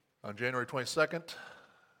On January 22nd,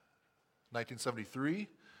 1973,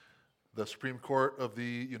 the Supreme Court of the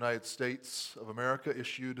United States of America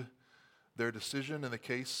issued their decision in the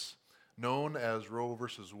case known as Roe v.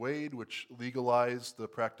 Wade, which legalized the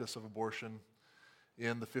practice of abortion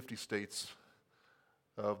in the 50 states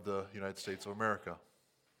of the United States of America.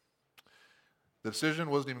 The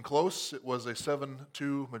decision wasn't even close. It was a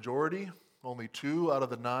 7-2 majority. Only 2 out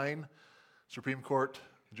of the 9 Supreme Court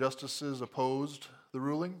justices opposed the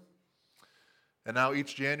ruling. And now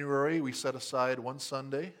each January we set aside one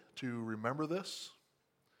Sunday to remember this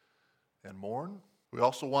and mourn. We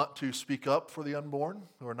also want to speak up for the unborn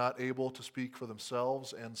who are not able to speak for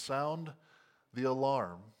themselves and sound the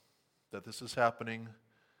alarm that this is happening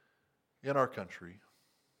in our country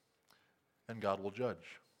and God will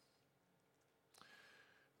judge.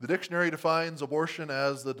 The dictionary defines abortion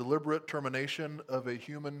as the deliberate termination of a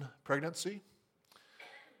human pregnancy.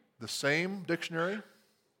 The same dictionary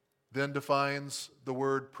then defines the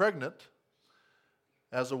word pregnant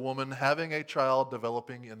as a woman having a child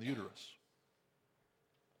developing in the uterus.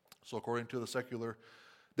 So according to the secular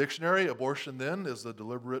dictionary, abortion then is the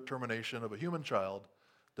deliberate termination of a human child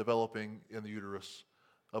developing in the uterus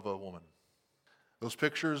of a woman. Those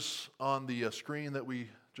pictures on the screen that we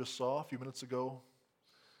just saw a few minutes ago,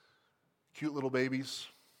 cute little babies.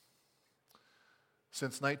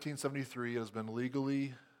 Since 1973, it has been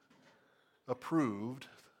legally approved.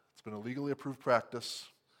 It's been a legally approved practice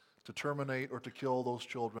to terminate or to kill those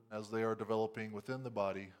children as they are developing within the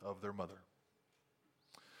body of their mother.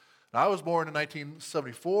 Now, I was born in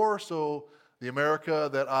 1974, so the America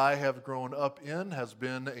that I have grown up in has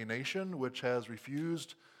been a nation which has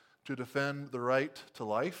refused to defend the right to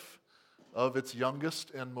life of its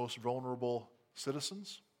youngest and most vulnerable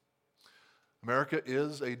citizens. America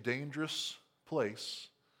is a dangerous place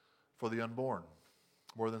for the unborn.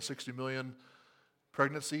 More than 60 million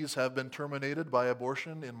pregnancies have been terminated by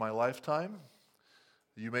abortion in my lifetime.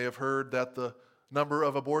 You may have heard that the number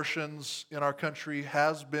of abortions in our country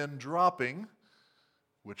has been dropping,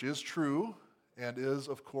 which is true and is,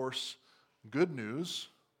 of course, good news.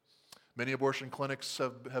 Many abortion clinics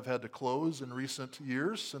have had to close in recent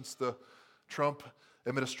years since the Trump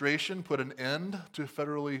administration put an end to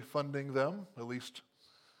federally funding them, at least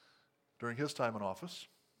during his time in office.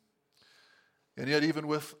 And yet, even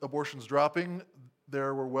with abortions dropping,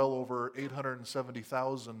 there were well over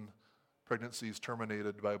 870,000 pregnancies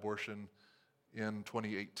terminated by abortion in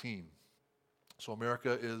 2018. So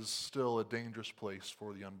America is still a dangerous place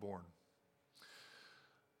for the unborn.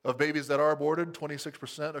 Of babies that are aborted,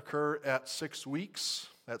 26% occur at 6 weeks.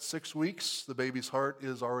 At 6 weeks, the baby's heart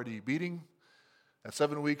is already beating. At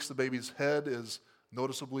 7 weeks, the baby's head is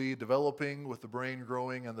noticeably developing with the brain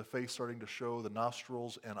growing and the face starting to show the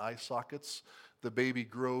nostrils and eye sockets. The baby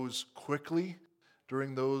grows quickly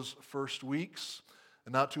during those first weeks.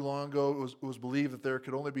 And not too long ago, it was believed that there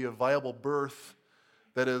could only be a viable birth,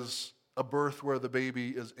 that is, a birth where the baby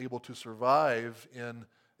is able to survive in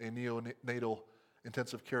a neonatal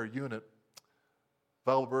intensive care unit.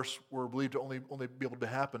 Viable births were believed to only be able to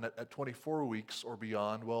happen at 24 weeks or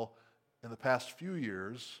beyond. Well, in the past few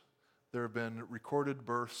years, there have been recorded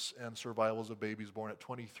births and survivals of babies born at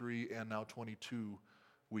 23 and now 22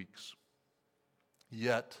 weeks.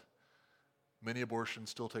 Yet, many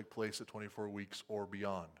abortions still take place at 24 weeks or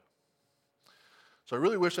beyond. So I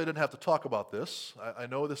really wish I didn't have to talk about this. I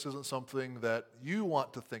know this isn't something that you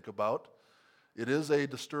want to think about. It is a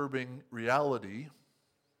disturbing reality.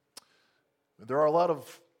 There are a lot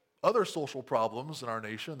of other social problems in our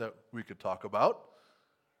nation that we could talk about.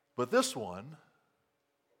 But this one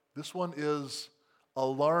is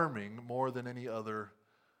alarming more than any other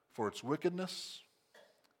for its wickedness,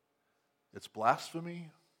 its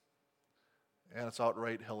blasphemy, and its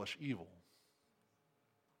outright hellish evil.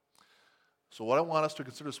 So what I want us to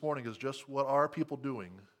consider this morning is just what are people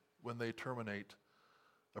doing when they terminate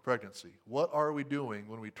a pregnancy? What are we doing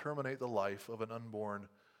when we terminate the life of an unborn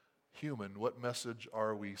human? What message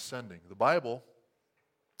are we sending? The Bible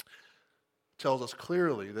tells us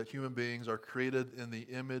clearly that human beings are created in the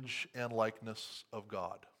image and likeness of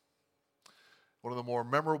God. One of the more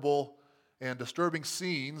memorable and disturbing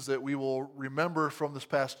scenes that we will remember from this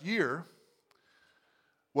past year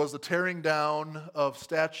was the tearing down of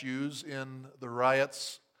statues in the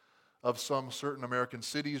riots of some certain American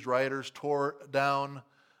cities. Rioters tore down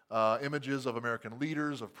images of American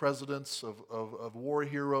leaders, of presidents, of war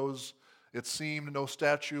heroes. It seemed no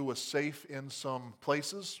statue was safe in some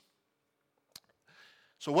places.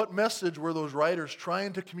 So what message were those writers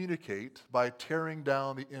trying to communicate by tearing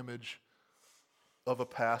down the image of a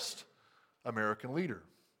past American leader?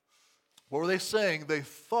 What were they saying? They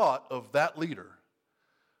thought of that leader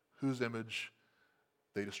whose image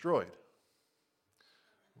they destroyed.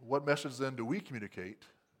 What message then do we communicate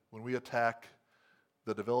when we attack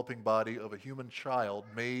the developing body of a human child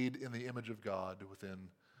made in the image of God within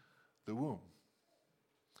the womb?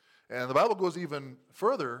 And the Bible goes even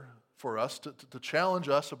further for us to challenge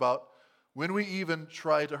us about when we even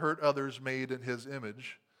try to hurt others made in his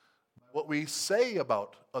image, what we say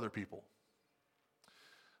about other people.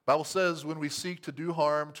 The Bible says when we seek to do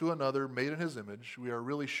harm to another made in his image, we are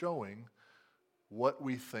really showing what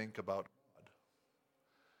we think about God.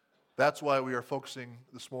 That's why we are focusing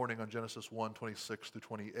this morning on Genesis 1:26 through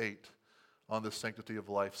 28 on this Sanctity of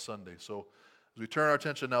Life Sunday. So as we turn our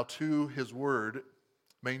attention now to his word,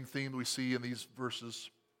 main theme we see in these verses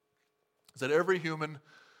is that every human,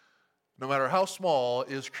 no matter how small,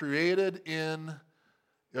 is created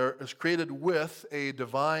with a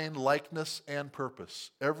divine likeness and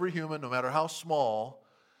purpose. Every human, no matter how small,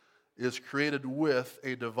 is created with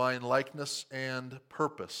a divine likeness and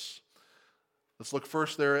purpose. Let's look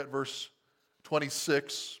first there at verse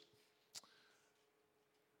 26.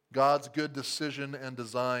 God's good decision and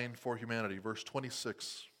design for humanity. Verse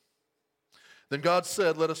 26. Then God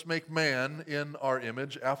said, "Let us make man in our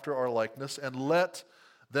image, after our likeness, and let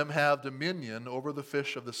them have dominion over the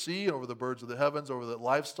fish of the sea, and over the birds of the heavens, over the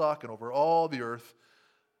livestock, and over all the earth,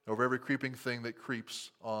 over every creeping thing that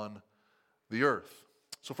creeps on the earth."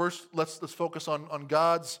 So first, let's focus on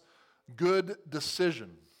God's good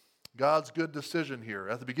decision. God's good decision here.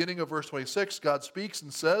 At the beginning of verse 26, God speaks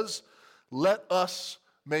and says, "Let us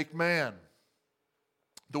make man."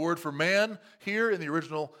 The word for man here in the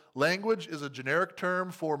original language is a generic term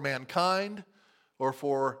for mankind or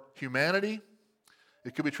for humanity.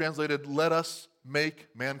 It could be translated, "Let us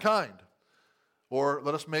make mankind," or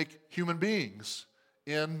 "Let us make human beings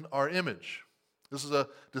in our image." This is a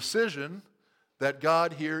decision that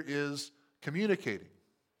God here is communicating.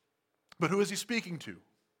 But who is he speaking to?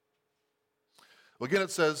 Well, again,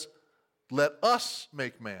 it says, "Let us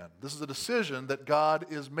make man." This is a decision that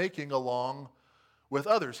God is making along with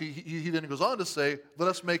others. He then goes on to say, "Let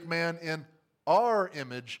us make man in our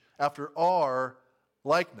image, after our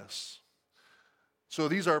likeness." So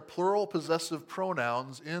these are plural possessive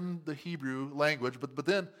pronouns in the Hebrew language. But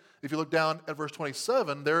then, if you look down at verse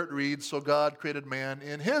 27, there it reads, "So God created man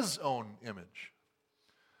in his own image."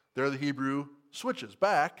 There the Hebrew switches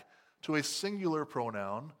back to a singular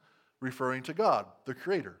pronoun referring to God, the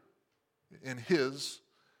Creator, in his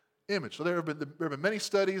image. So there have been many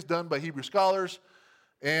studies done by Hebrew scholars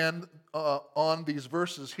and on these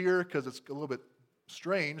verses here, because it's a little bit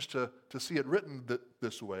strange to see it written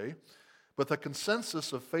this way. But the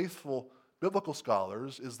consensus of faithful biblical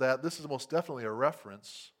scholars is that this is most definitely a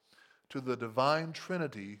reference to the divine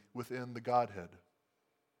Trinity within the Godhead.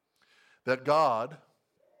 That God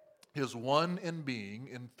is one in being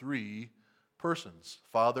in three persons: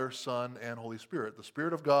 Father, Son, and Holy Spirit. The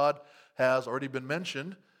Spirit of God has already been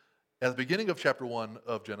mentioned at the beginning of chapter 1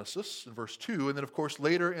 of Genesis, in verse 2, and then, of course,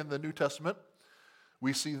 later in the New Testament,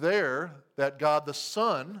 we see there that God the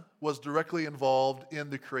Son was directly involved in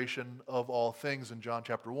the creation of all things in John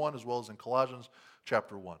chapter 1, as well as in Colossians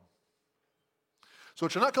chapter 1. So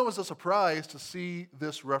it should not come as a surprise to see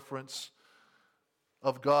this reference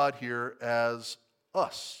of God here as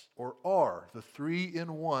us, or are, the three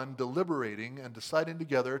in one, deliberating and deciding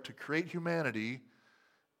together to create humanity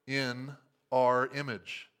in our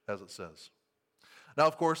image, as it says. Now,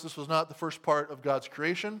 of course, this was not the first part of God's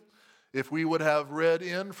creation. If we would have read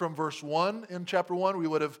in from verse 1 in chapter 1, we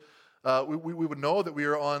would have we would know that we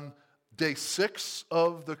are on day 6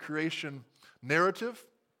 of the creation narrative.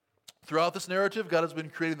 Throughout this narrative, God has been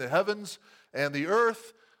creating the heavens and the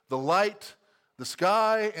earth, the light, the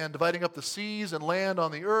sky, and dividing up the seas and land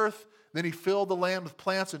on the earth. Then he filled the land with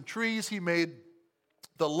plants and trees. He made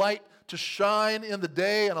the light to shine in the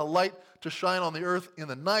day and a light to shine on the earth in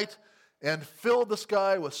the night, and filled the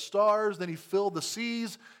sky with stars. Then he filled the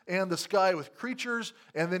seas and the sky with creatures,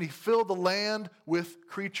 and then he filled the land with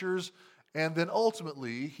creatures, and then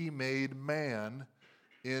ultimately he made man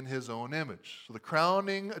in his own image. So the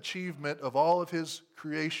crowning achievement of all of his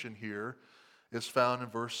creation here is found in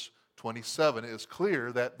verse 27. It is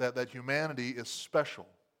clear that humanity is special.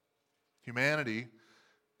 Humanity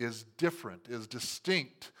is different, is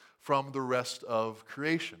distinct from the rest of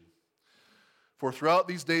creation. For throughout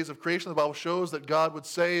these days of creation, the Bible shows that God would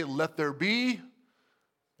say, "Let there be,"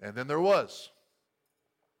 and then there was.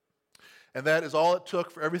 And that is all it took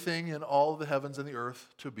for everything in all of the heavens and the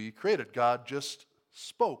earth to be created. God just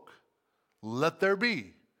spoke, "Let there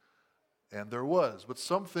be," and there was. But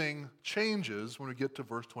something changes when we get to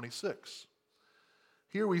verse 26.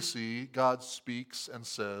 Here we see God speaks and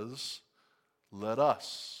says, "Let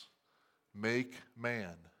us make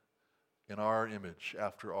man in our image,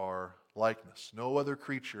 after our likeness. No other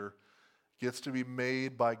creature gets to be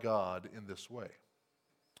made by God in this way.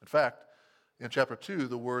 In fact, in chapter 2,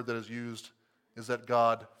 the word that is used is that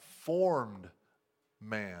God formed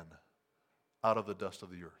man out of the dust of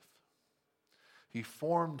the earth. He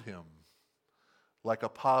formed him like a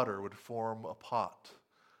potter would form a pot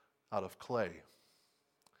out of clay.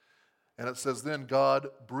 And it says then God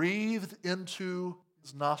breathed into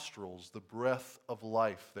his nostrils the breath of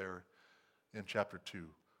life there in chapter 2.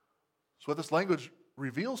 So what this language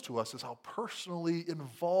reveals to us is how personally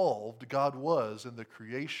involved God was in the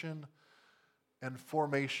creation and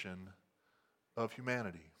formation of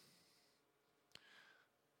humanity.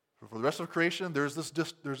 For the rest of creation, there's this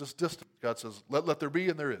distance. God says, let there be,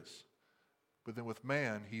 and there is. But then with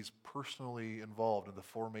man, he's personally involved in the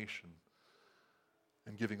formation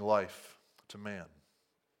and giving life to man.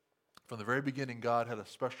 From the very beginning, God had a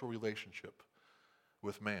special relationship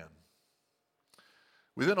with man.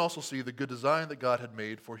 We then also see the good design that God had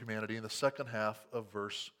made for humanity in the second half of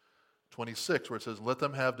verse 26, where it says, let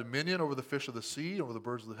them have dominion over the fish of the sea, over the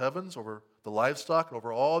birds of the heavens, over the livestock, and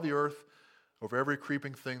over all the earth, over every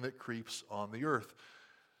creeping thing that creeps on the earth.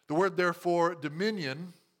 The word, therefore,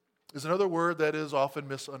 dominion, is another word that is often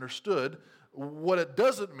misunderstood. What it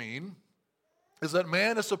doesn't mean is that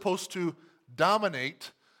man is supposed to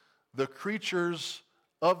dominate the creatures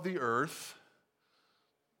of the earth,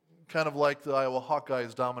 kind of like the Iowa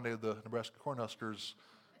Hawkeyes dominated the Nebraska Cornhuskers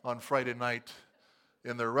on Friday night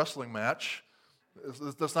in their wrestling match.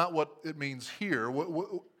 That's not what it means here.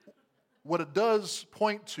 What it does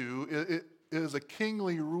point to is a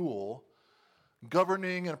kingly rule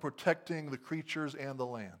governing and protecting the creatures and the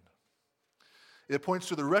land. It points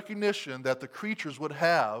to the recognition that the creatures would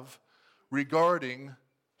have regarding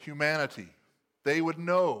humanity. They would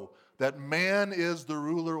know that man is the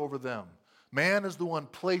ruler over them. Man is the one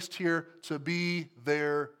placed here to be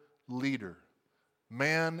their leader.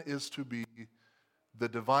 Man is to be the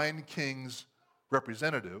divine king's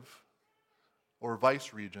representative or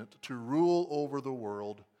vice-regent to rule over the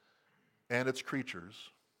world and its creatures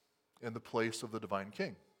in the place of the divine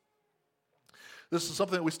king. This is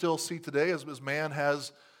something that we still see today as man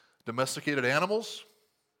has domesticated animals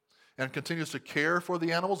and continues to care for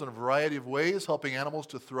the animals in a variety of ways, helping animals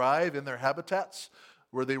to thrive in their habitats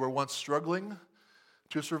where they were once struggling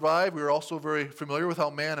to survive. We are also very familiar with how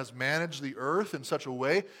man has managed the earth in such a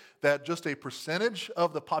way that just a percentage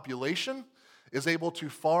of the population is able to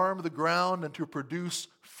farm the ground and to produce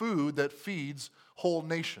food that feeds whole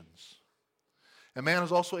nations. And man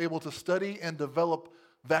is also able to study and develop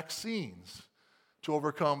vaccines to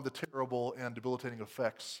overcome the terrible and debilitating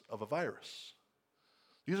effects of a virus.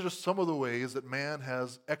 These are just some of the ways that man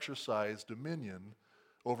has exercised dominion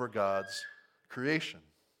over God's creation.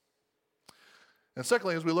 And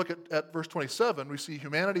secondly, as we look at verse 27, we see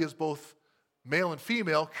humanity is both male and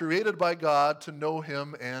female, created by God to know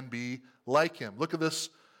him and be like him. Look at this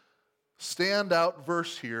standout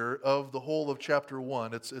verse here of the whole of chapter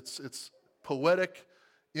 1. It's poetic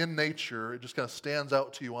in nature. It just kind of stands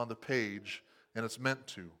out to you on the page, and it's meant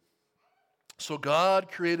to. So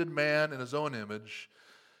God created man in his own image.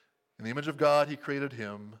 In the image of God, he created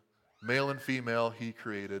him. Male and female, he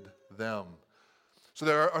created them. So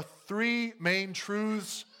there are three main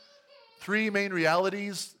truths, three main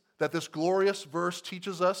realities that this glorious verse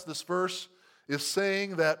teaches us. This verse is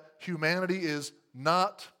saying that humanity is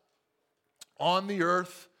not on the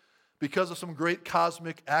earth because of some great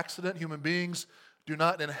cosmic accident. Human beings do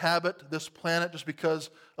not inhabit this planet just because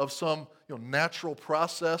of some natural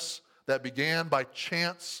process that began by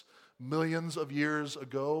chance millions of years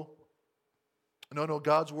ago. No,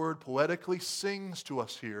 God's word poetically sings to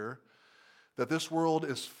us here that this world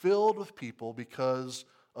is filled with people because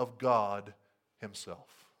of God himself.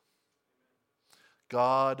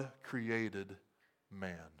 God created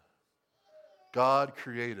man. God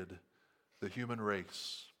created the human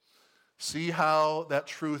race. See how that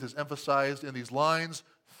truth is emphasized in these lines.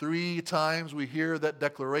 3 times we hear that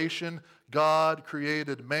declaration. God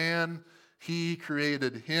created man. He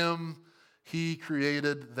created him. He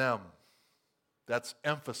created them. That's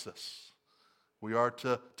emphasis. We are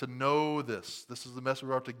to know this. This is the message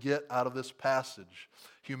we are to get out of this passage.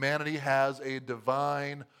 Humanity has a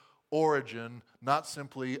divine origin, not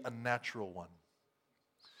simply a natural one.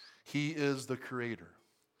 He is the creator,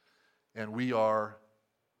 and we are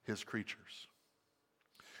his creatures.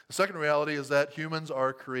 The second reality is that humans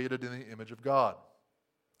are created in the image of God.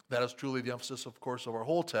 That is truly the emphasis, of course, of our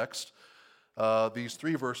whole text. These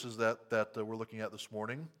 3 verses that we're looking at this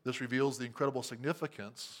morning. This reveals the incredible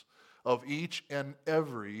significance of each and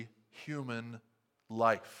every human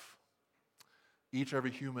life. each and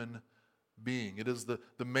every human being. It is the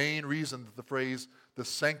main reason that the phrase, the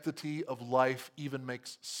sanctity of life, even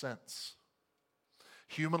makes sense.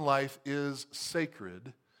 Human life is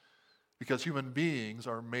sacred because human beings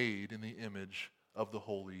are made in the image of the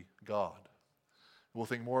holy God. We'll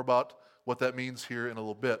think more about what that means here in a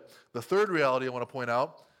little bit. The third reality I want to point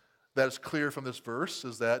out that is clear from this verse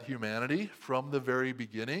is that humanity, from the very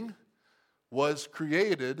beginning, was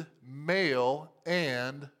created male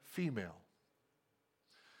and female.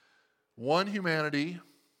 One humanity,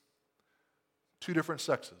 two different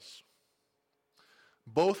sexes,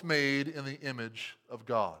 both made in the image of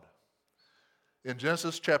God. In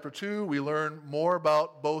Genesis chapter 2, we learn more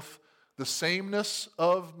about both the sameness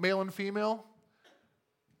of male and female,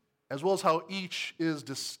 as well as how each is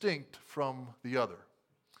distinct from the other.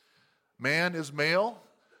 Man is male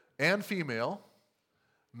and female,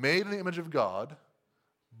 made in the image of God,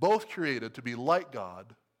 both created to be like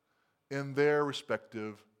God in their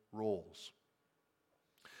respective roles.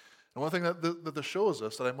 And one thing that this shows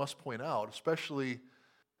us that I must point out, especially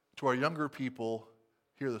to our younger people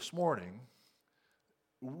here this morning,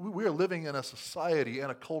 we are living in a society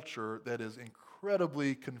and a culture that is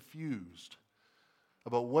incredibly confused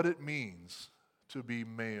about what it means to be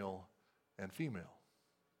male and female.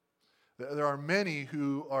 There are many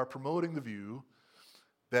who are promoting the view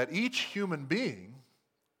that each human being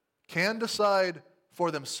can decide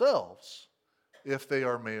for themselves if they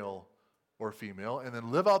are male or female, and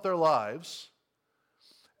then live out their lives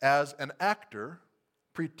as an actor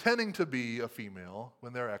pretending to be a female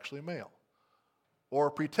when they're actually male, or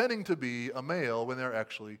pretending to be a male when they're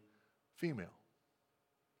actually female.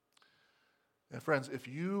 And friends, if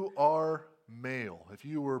you are male, if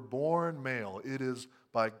you were born male, it is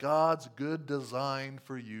by God's good design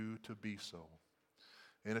for you to be so.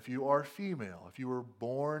 And if you are female, if you were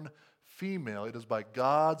born female, it is by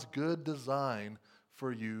God's good design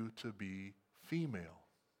for you to be female.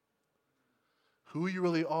 Who you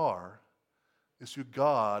really are is who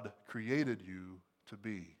God created you to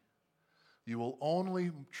be. You will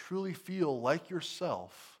only truly feel like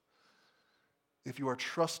yourself if you are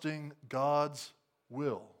trusting God's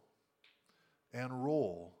will and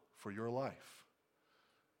role for your life.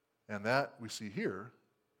 And that, we see here,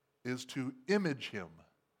 is to image Him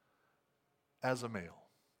as a male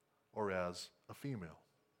or as a female.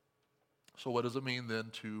 So what does it mean then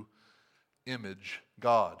to image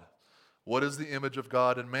God? What is the image of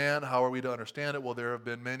God in man? How are we to understand it? Well, there have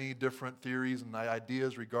been many different theories and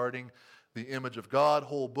ideas regarding the image of God.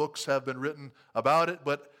 Whole books have been written about it,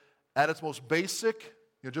 but at its most basic,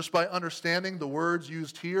 just by understanding the words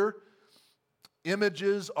used here,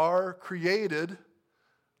 images are created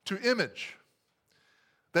to image.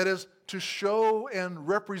 That is, to show and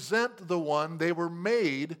represent the one they were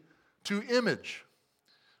made to image.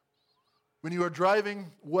 When you are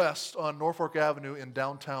driving west on Norfolk Avenue in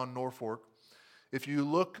downtown Norfolk, if you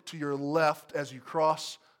look to your left as you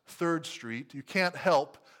cross 3rd Street, you can't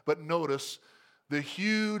help but notice the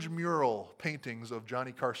huge mural paintings of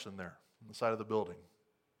Johnny Carson there on the side of the building.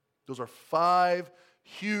 Those are 5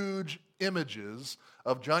 huge images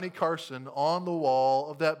of Johnny Carson on the wall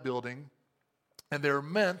of that building, and they're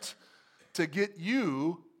meant to get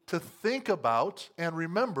you to think about and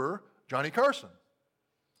remember Johnny Carson.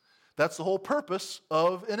 That's the whole purpose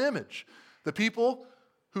of an image. The people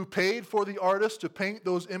who paid for the artist to paint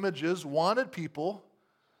those images wanted people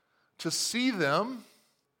to see them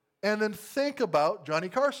and then think about Johnny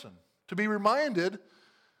Carson, to be reminded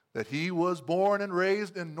that he was born and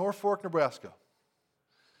raised in Norfolk, Nebraska.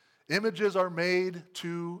 Images are made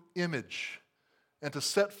to image and to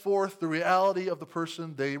set forth the reality of the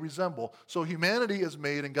person they resemble. So humanity is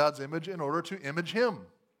made in God's image in order to image Him,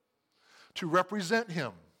 to represent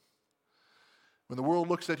Him. When the world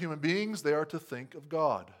looks at human beings, they are to think of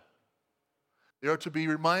God. They are to be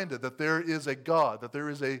reminded that there is a God, that there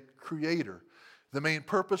is a Creator. The main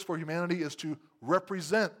purpose for humanity is to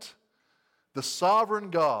represent the sovereign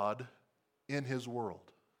God in His world.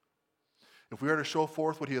 If we are to show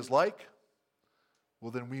forth what He is like,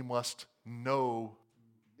 well, then we must know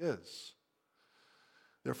who He is.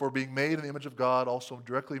 Therefore, being made in the image of God also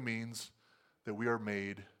directly means that we are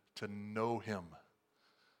made to know Him.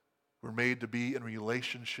 We're made to be in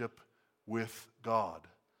relationship with God.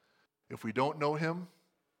 If we don't know Him,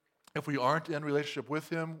 if we aren't in relationship with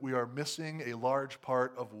Him, we are missing a large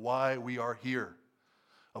part of why we are here,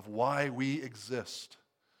 of why we exist.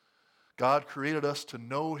 God created us to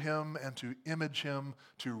know Him and to image Him,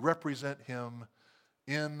 to represent Him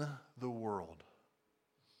in the world.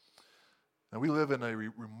 And we live in a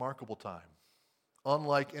remarkable time,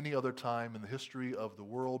 unlike any other time in the history of the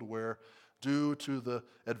world where, due to the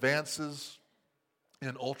advances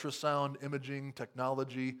In ultrasound imaging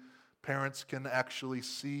technology, parents can actually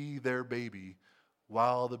see their baby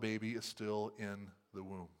while the baby is still in the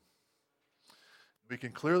womb. We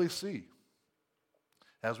can clearly see,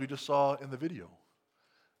 as we just saw in the video,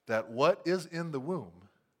 that what is in the womb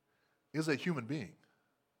is a human being.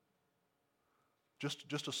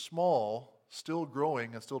 Just a small, still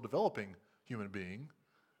growing and still developing human being,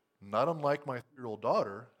 not unlike my 3-year-old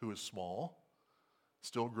daughter, who is small,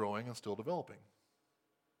 still growing and still developing.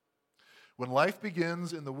 When life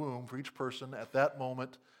begins in the womb for each person, at that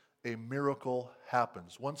moment, a miracle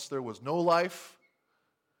happens. Once there was no life,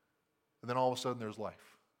 and then all of a sudden there's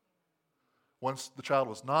life. Once the child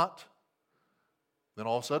was not, then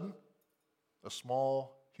all of a sudden, a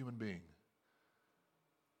small human being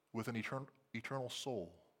with an eternal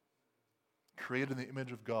soul, created in the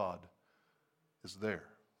image of God, is there.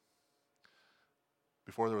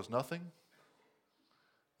 Before there was nothing,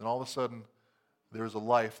 then all of a sudden, there is a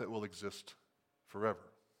life that will exist forever.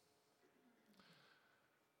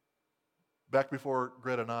 Back before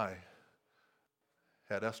Greta and I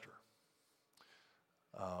had Esther,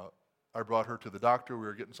 I brought her to the doctor. We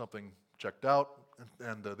were getting something checked out,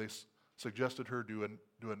 and they suggested her do an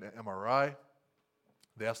MRI.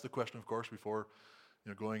 They asked the question, of course, before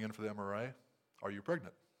going in for the MRI, are you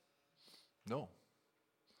pregnant? No.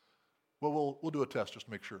 Well, we'll do a test just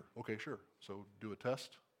to make sure. Okay, sure. So do a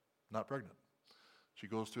test, not pregnant. She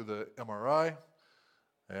goes through the MRI,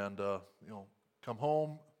 and come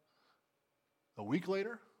home a week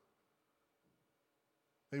later,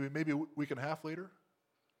 maybe a week and a half later,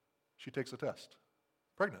 she takes a test.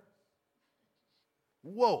 Pregnant.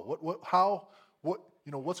 Whoa,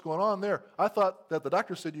 what's going on there? I thought that the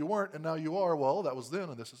doctor said you weren't, and now you are. Well, that was then,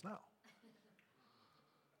 and this is now.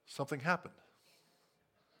 Something happened.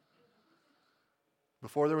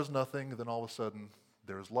 Before there was nothing, then all of a sudden,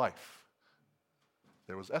 there is life.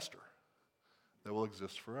 There was Esther that will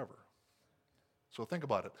exist forever. So think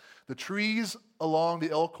about it. The trees along the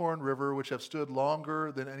Elkhorn River, which have stood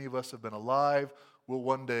longer than any of us have been alive, will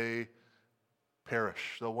one day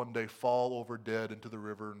perish. They'll one day fall over dead into the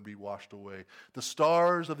river and be washed away. The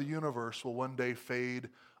stars of the universe will one day fade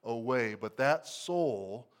away, but that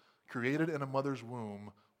soul created in a mother's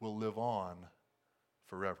womb will live on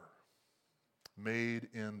forever, made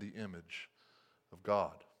in the image of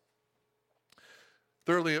God.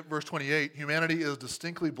 Thirdly, at verse 28, humanity is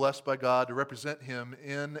distinctly blessed by God to represent him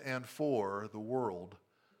in and for the world,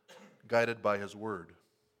 guided by his word.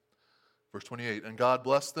 Verse 28, and God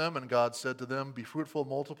blessed them, and God said to them, be fruitful,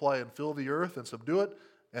 multiply, and fill the earth, and subdue it,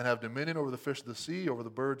 and have dominion over the fish of the sea, over the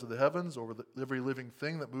birds of the heavens, over every living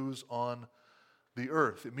thing that moves on the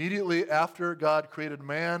earth. Immediately after God created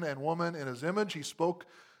man and woman in his image, he spoke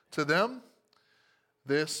to them.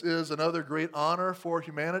 This is another great honor for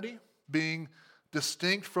humanity, being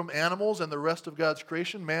distinct from animals and the rest of God's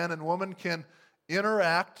creation. Man and woman can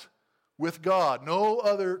interact with God. No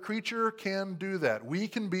other creature can do that. We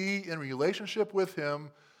can be in relationship with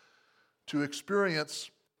him to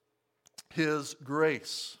experience his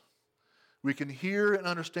grace. We can hear and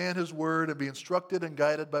understand his word and be instructed and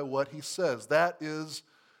guided by what he says. That is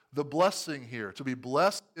the blessing here. To be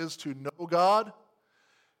blessed is to know God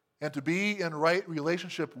and to be in right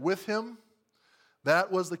relationship with him.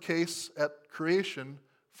 That was the case at creation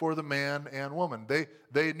for the man and woman.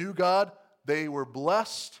 They knew God. They were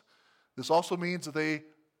blessed. This also means that they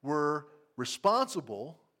were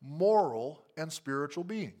responsible, moral, and spiritual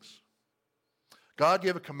beings. God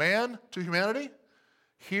gave a command to humanity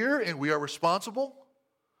here, and we are responsible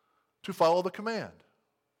to follow the command,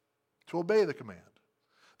 to obey the command.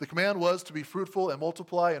 The command was to be fruitful and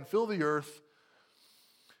multiply and fill the earth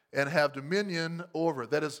and have dominion over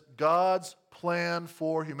it. That is God's plan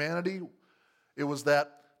for humanity. It was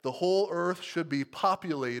that the whole earth should be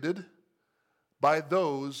populated by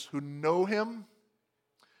those who know him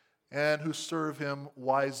and who serve him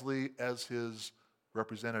wisely as his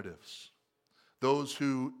representatives. Those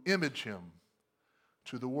who image him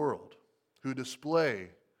to the world, who display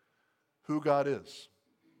who God is,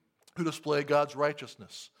 who display God's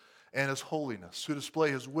righteousness and his holiness, who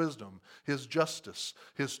display his wisdom, his justice,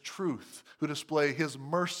 his truth, who display his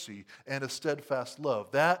mercy and his steadfast love.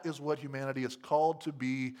 That is what humanity is called to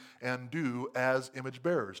be and do as image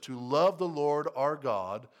bearers, to love the Lord our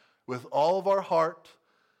God with all of our heart,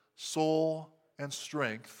 soul, and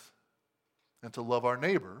strength, and to love our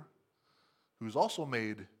neighbor, who is also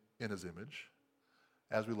made in his image,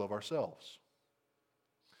 as we love ourselves.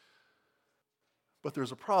 But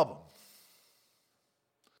there's a problem.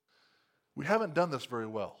 We haven't done this very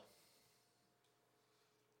well.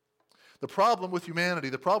 The problem with humanity,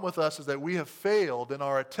 the problem with us is that we have failed in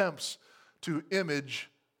our attempts to image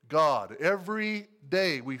God. Every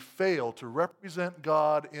day we fail to represent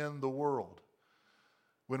God in the world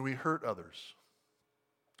when we hurt others,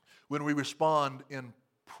 when we respond in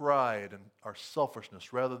pride and our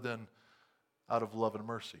selfishness rather than out of love and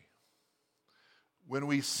mercy, when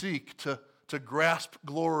we seek to grasp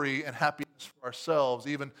glory and happiness for ourselves,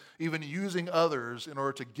 even using others in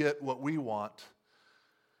order to get what we want,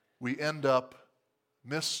 we end up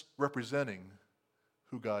misrepresenting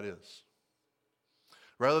who God is.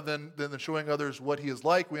 Rather than showing others what he is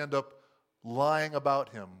like, we end up lying about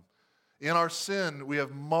him. In our sin, we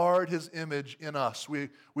have marred his image in us. We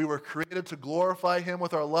were created to glorify him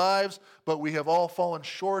with our lives, but we have all fallen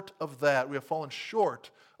short of that. We have fallen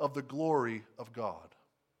short of the glory of God.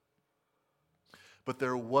 But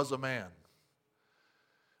there was a man.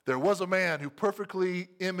 There was a man who perfectly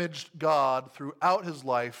imaged God throughout his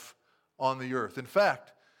life on the earth. In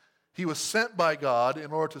fact, he was sent by God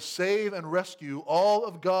in order to save and rescue all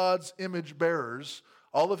of God's image bearers,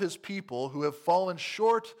 all of his people who have fallen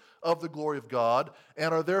short of the glory of God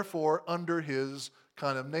and are therefore under his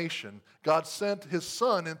condemnation. God sent his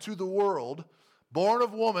Son into the world, born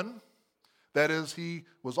of woman. That is, he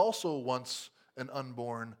was also once an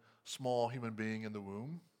unborn small human being in the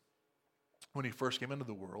womb when he first came into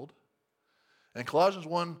the world. And Colossians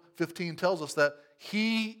 1:15 tells us that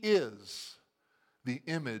he is the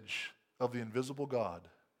image of the invisible God,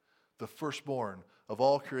 the firstborn of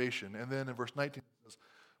all creation. And then in verse 19 it says,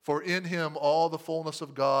 for in him all the fullness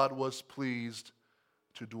of God was pleased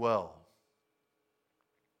to dwell.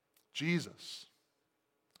 Jesus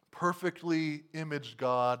perfectly imaged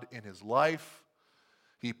God in his life.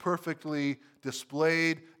 He perfectly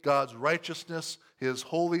displayed God's righteousness, his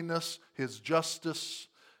holiness, his justice,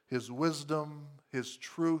 his wisdom, his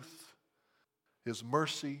truth, his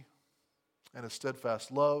mercy, and his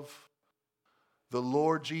steadfast love. The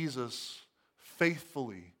Lord Jesus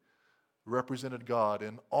faithfully represented God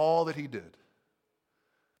in all that he did,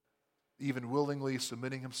 even willingly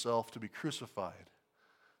submitting himself to be crucified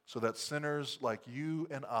so that sinners like you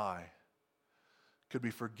and I could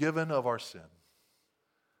be forgiven of our sin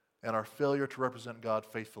and our failure to represent God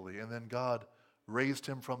faithfully. And then God raised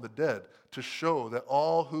him from the dead to show that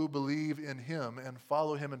all who believe in him and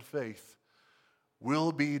follow him in faith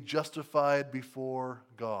will be justified before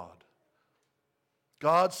God.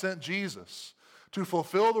 God sent Jesus to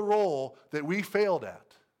fulfill the role that we failed at.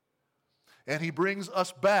 And he brings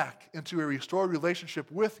us back into a restored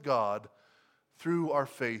relationship with God through our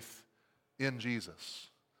faith in Jesus.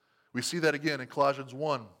 We see that again in Colossians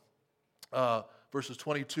 1, verses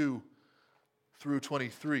 22 through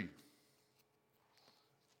 23.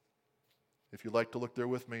 If you'd like to look there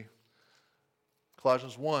with me.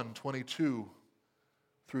 Colossians 1, 22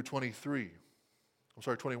 through 23.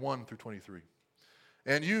 21 through 23.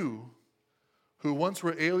 And you, who once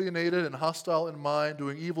were alienated and hostile in mind,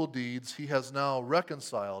 doing evil deeds, he has now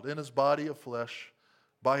reconciled in his body of flesh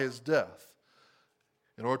by his death,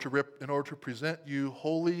 in order to present you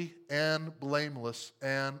holy and blameless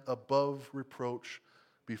and above reproach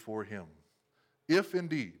before him. If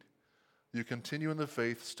indeed you continue in the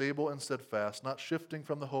faith, stable and steadfast, not shifting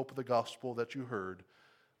from the hope of the gospel that you heard,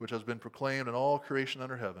 which has been proclaimed in all creation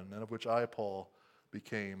under heaven, and of which I, Paul,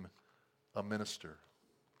 became a minister.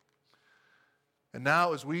 And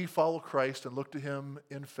now as we follow Christ and look to him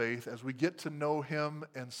in faith, as we get to know him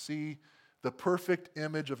and see the perfect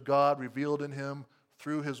image of God revealed in him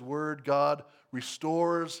through his word, God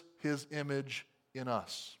restores his image in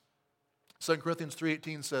us. 2 Corinthians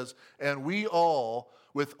 3:18 says, and we all,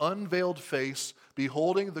 with unveiled face,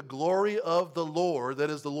 beholding the glory of the Lord, that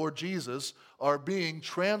is the Lord Jesus, are being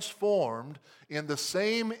transformed in the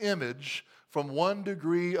same image from one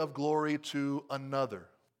degree of glory to another.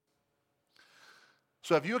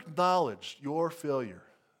 So have you acknowledged your failure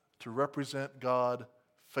to represent God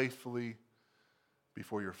faithfully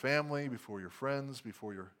before your family, before your friends,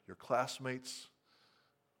 before your classmates,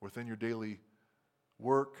 within your daily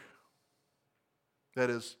work? That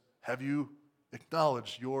is, have you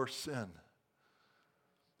acknowledged your sin?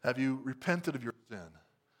 Have you repented of your sin?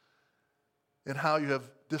 And how you have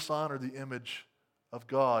dishonored the image of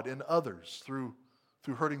God in others through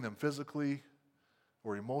hurting them physically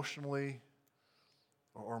or emotionally,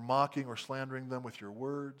 or mocking or slandering them with your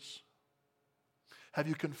words? Have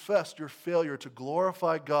you confessed your failure to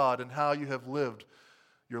glorify God in how you have lived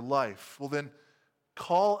your life? Well, then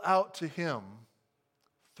call out to him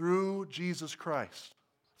through Jesus Christ,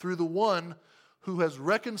 through the one who has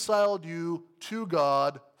reconciled you to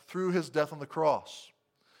God through his death on the cross.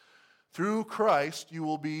 Through Christ, you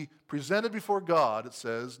will be presented before God, it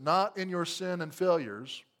says, not in your sin and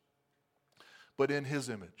failures, but in his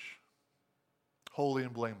image. holy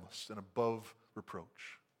and blameless and above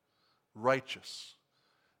reproach, righteous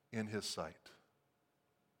in his sight.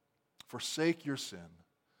 Forsake your sin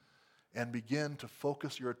and begin to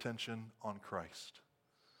focus your attention on Christ.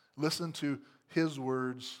 Listen to his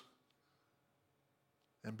words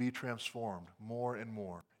and be transformed more and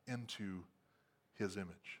more into his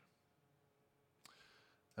image.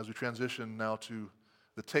 As we transition now to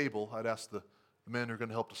the table, I'd ask the men who are going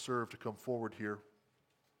to help to serve to come forward here.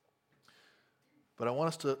 But I want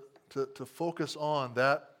us to focus on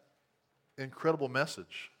that incredible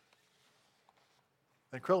message.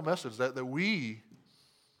 Incredible message that we,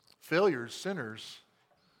 failures, sinners,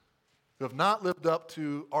 who have not lived up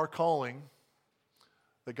to our calling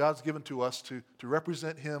that God's given to us to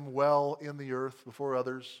represent him well in the earth before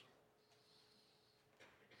others.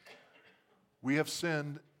 We have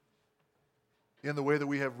sinned in the way that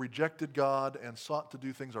we have rejected God and sought to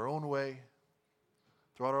do things our own way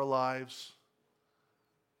throughout our lives.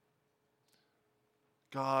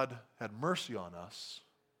 God had mercy on us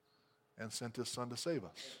and sent his Son to save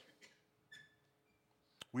us.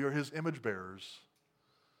 We are his image bearers,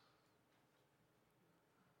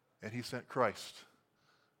 and he sent Christ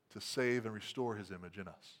to save and restore his image in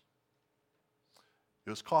us. It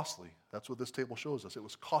was costly. That's what this table shows us. It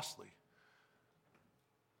was costly.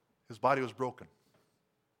 His body was broken,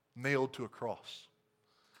 nailed to a cross.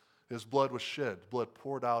 His blood was shed, blood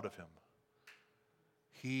poured out of him.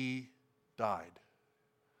 He died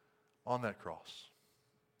on that cross,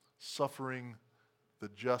 suffering the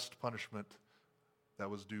just punishment that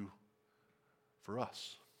was due for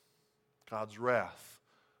us. God's wrath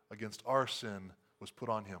against our sin was put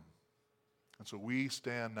on him. And so we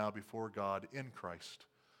stand now before God in Christ,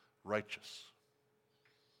 righteous.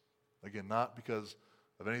 Again, not because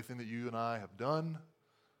of anything that you and I have done,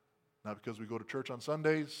 not because we go to church on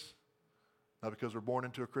Sundays, not because we're born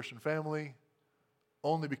into a Christian family,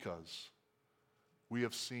 only because we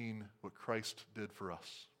have seen what Christ did for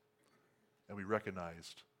us. And we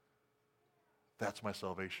recognized, that's my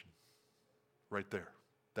salvation. Right there.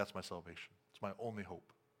 That's my salvation. It's my only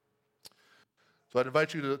hope. So I'd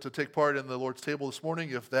invite you to take part in the Lord's table this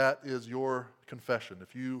morning if that is your confession.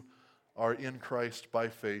 If you are in Christ by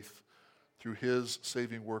faith through his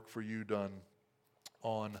saving work for you done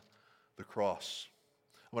on the cross.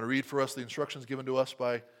 I'm going to read for us the instructions given to us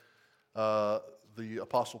by the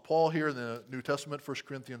Apostle Paul here in the New Testament, 1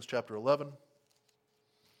 Corinthians chapter 11.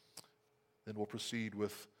 Then we'll proceed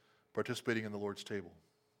with participating in the Lord's table.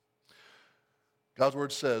 God's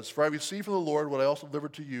word says, "For I received from the Lord what I also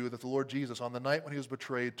delivered to you, that the Lord Jesus, on the night when he was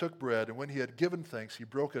betrayed, took bread, and when he had given thanks, he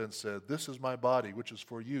broke it and said, 'This is my body, which is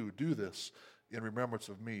for you. Do this in remembrance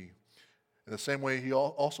of me.' In the same way, he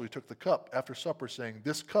took the cup after supper, saying,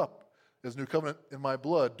 'This cup is new covenant in my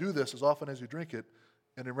blood. Do this as often as you drink it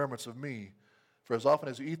in remembrance of me. For as often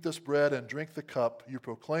as you eat this bread and drink the cup, you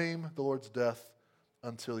proclaim the Lord's death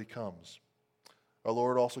until he comes.' Our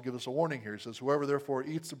Lord also gives us a warning here. He says, 'Whoever therefore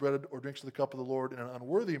eats the bread or drinks the cup of the Lord in an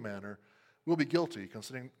unworthy manner will be guilty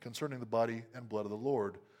concerning the body and blood of the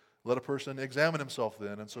Lord. Let a person examine himself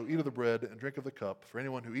then, and so eat of the bread and drink of the cup. For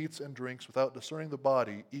anyone who eats and drinks without discerning the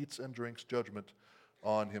body eats and drinks judgment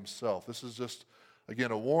on himself.'" This is just,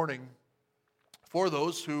 again, a warning for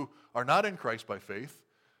those who are not in Christ by faith,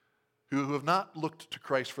 who have not looked to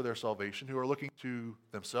Christ for their salvation, who are looking to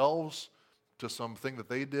themselves, to something that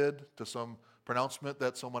they did, to some pronouncement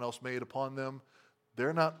that someone else made upon them.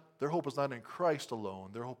 Their hope is not in Christ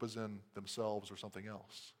alone. Their hope is in themselves or something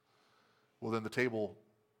else. Well, then the table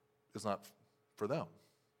is not for them.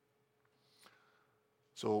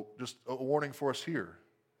 So just a warning for us here.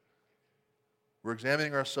 We're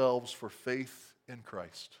examining ourselves for faith in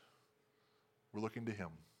Christ. We're looking to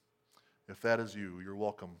him. If that is you, you're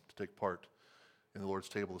welcome to take part in the Lord's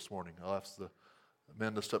table this morning. I'll ask the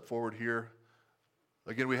men to step forward here.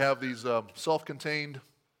 Again, we have these self-contained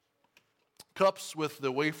cups with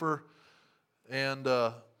the wafer and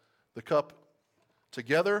the cup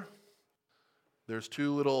together. There's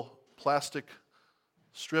two little plastic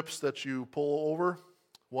strips that you pull over,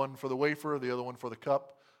 one for the wafer, the other one for the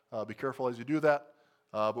cup. Be careful as you do that,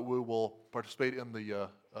 but we will participate in the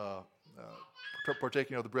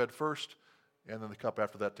partaking of the bread first, and then the cup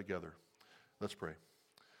after that together. Let's pray.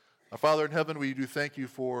 Our Father in heaven, we do thank you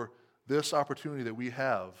for this opportunity that we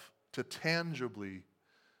have to tangibly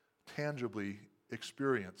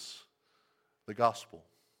experience the gospel.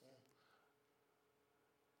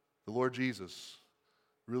 The Lord Jesus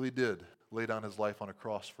really did lay down his life on a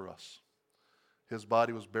cross for us. His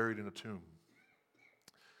body was buried in a tomb.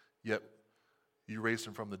 Yet you raised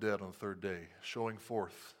him from the dead on the third day, showing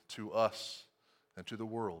forth to us and to the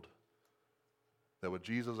world that what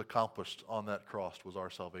Jesus accomplished on that cross was our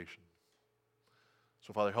salvation.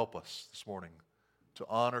 So, Father, help us this morning to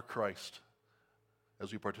honor Christ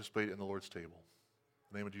as we participate in the Lord's table.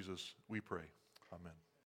 In the name of Jesus, we pray. Amen.